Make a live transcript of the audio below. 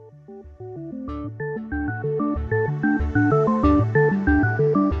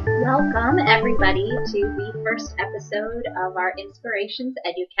Welcome, everybody, to the first episode of our Inspirations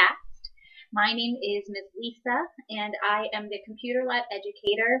EduCast. My name is Ms. Lisa, and I am the Computer Lab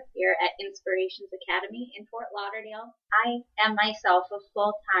educator here at Inspirations Academy in Fort Lauderdale. I am myself a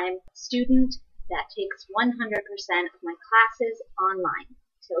full-time student that takes 100% of my classes online.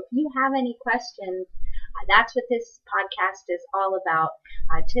 So if you have any questions, that's what this podcast is all about.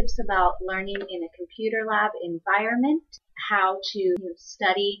 Tips about learning in a computer lab environment, how to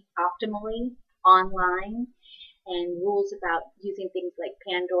study optimally online, and rules about using things like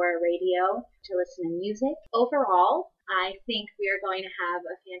Pandora Radio to listen to music. Overall, I think we are going to have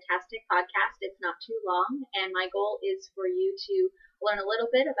a fantastic podcast. It's not too long, and my goal is for you to learn a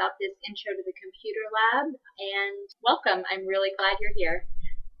little bit about this intro to the computer lab. And welcome. I'm really glad you're here.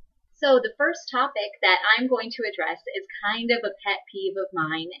 So the first topic that I'm going to address is kind of a pet peeve of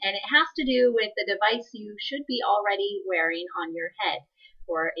mine, and it has to do with the device you should be already wearing on your head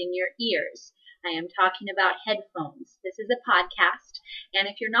or in your ears. I am talking about headphones. This is a podcast, and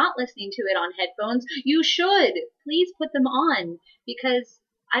if you're not listening to it on headphones, you should. Please put them on, because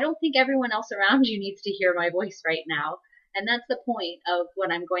I don't think everyone else around you needs to hear my voice right now, and that's the point of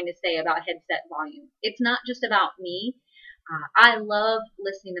what I'm going to say about headset volume. It's not just about me. I love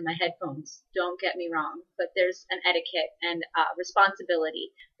listening to my headphones, don't get me wrong, but there's an etiquette and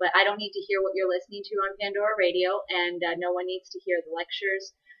responsibility. But I don't need to hear what you're listening to on Pandora Radio, and no one needs to hear the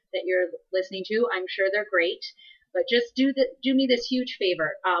lectures that you're listening to. I'm sure they're great, but just do me this huge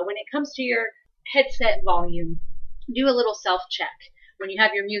favor. When it comes to your headset volume, do a little self-check. When you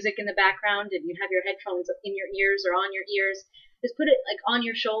have your music in the background and you have your headphones in your ears or on your ears, just put it like on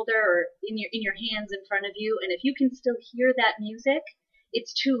your shoulder or in your hands in front of you, and if you can still hear that music,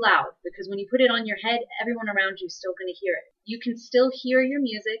 it's too loud, because when you put it on your head, everyone around you is still going to hear it. You can still hear your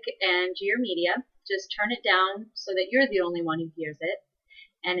music and your media. Just turn it down so that you're the only one who hears it.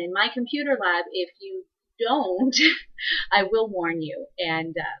 And in my computer lab, if you don't, I will warn you,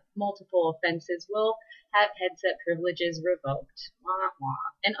 and multiple offenses will have headset privileges revoked. Wah,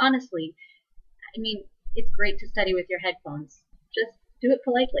 wah. And honestly, I mean, it's great to study with your headphones. Just do it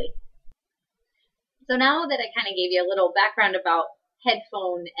politely. So now that I kind of gave you a little background about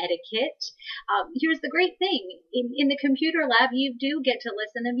headphone etiquette, here's the great thing. In the computer lab, you do get to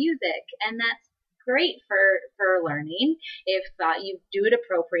listen to music, and that's great for learning if you do it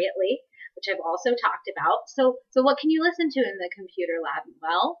appropriately, which I've also talked about. So what can you listen to in the computer lab?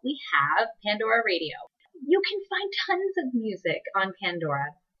 Well, we have Pandora Radio. You can find tons of music on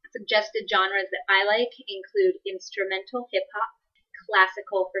Pandora. Suggested genres that I like include instrumental hip-hop,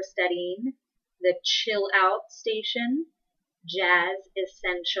 classical for studying, the chill out station, jazz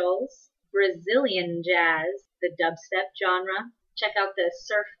essentials, Brazilian jazz, the dubstep genre. Check out the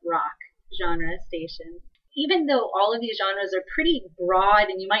surf rock genre station. Even though all of these genres are pretty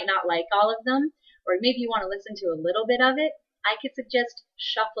broad and you might not like all of them, or maybe you want to listen to a little bit of it, I could suggest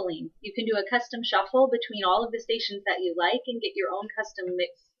shuffling. You can do a custom shuffle between all of the stations that you like and get your own custom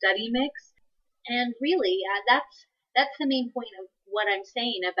study mix. And really, that's the main point of what I'm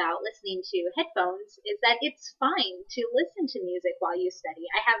saying about listening to headphones, is that it's fine to listen to music while you study.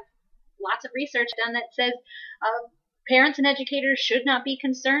 I have lots of research done that says parents and educators should not be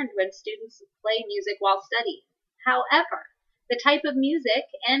concerned when students play music while studying. However, the type of music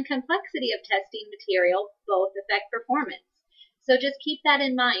and complexity of testing material both affect performance. So just keep that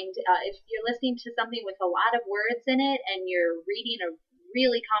in mind. If you're listening to something with a lot of words in it and you're reading a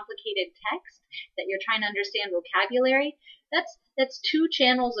really complicated text that you're trying to understand vocabulary, that's two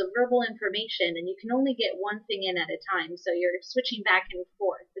channels of verbal information, and you can only get one thing in at a time, so you're switching back and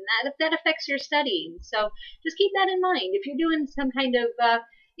forth, and that affects your studying. So just keep that in mind. If you're doing some kind of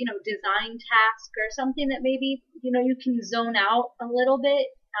design task or something that maybe you can zone out a little bit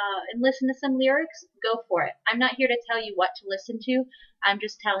and listen to some lyrics, go for it. I'm not here to tell you what to listen to. I'm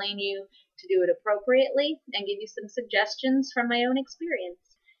just telling you to do it appropriately and give you some suggestions from my own experience.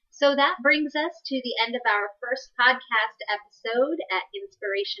 So that brings us to the end of our first podcast episode at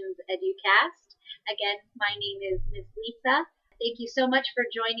Inspirations EduCast. Again, my name is Ms. Lisa. Thank you so much for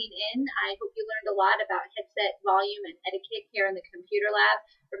joining in. I hope you learned a lot about headset volume and etiquette here in the computer lab.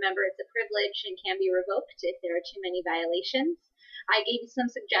 Remember, it's a privilege and can be revoked if there are too many violations. I gave you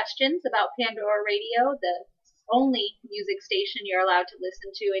some suggestions about Pandora Radio, the only music station you're allowed to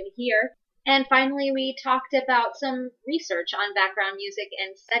listen to and hear. And finally, we talked about some research on background music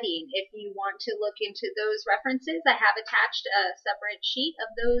and studying. If you want to look into those references, I have attached a separate sheet of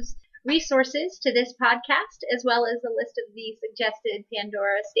those resources to this podcast, as well as a list of the suggested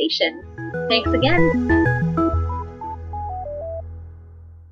Pandora stations. Thanks again.